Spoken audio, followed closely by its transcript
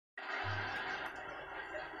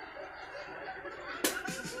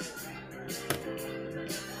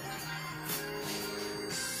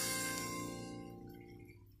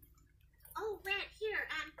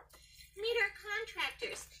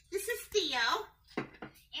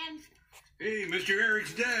Hey, Mr.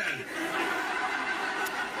 Eric's dad.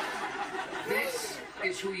 This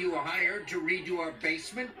is who you hired to redo our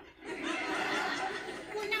basement?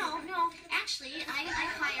 Well, no. Actually, I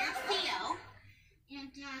hired Theo. And,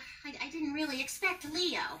 I didn't really expect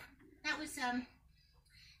Leo. That was a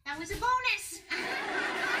bonus.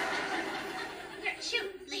 Here,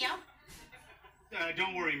 shoot, Leo.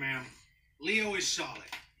 Don't worry, ma'am. Leo is solid.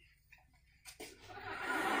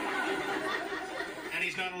 And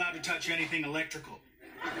he's not allowed to touch anything electrical.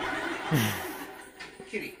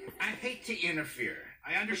 Kitty, I hate to interfere.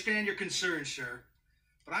 I understand your concerns, sir.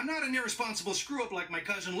 But I'm not an irresponsible screw-up like my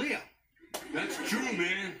cousin Leo. That's true,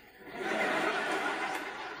 man.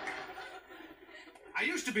 I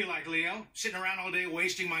used to be like Leo, sitting around all day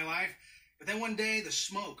wasting my life. But then one day, the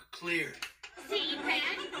smoke cleared. See, Brad?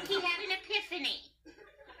 He had an epiphany.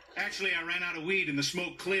 Actually, I ran out of weed and the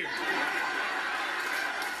smoke cleared.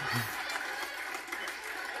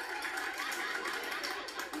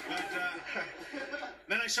 But,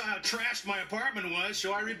 then I saw how trashed my apartment was,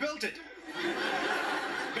 so I rebuilt it.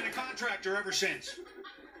 Been a contractor ever since.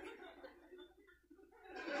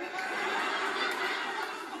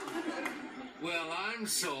 Well, I'm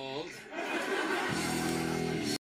sold.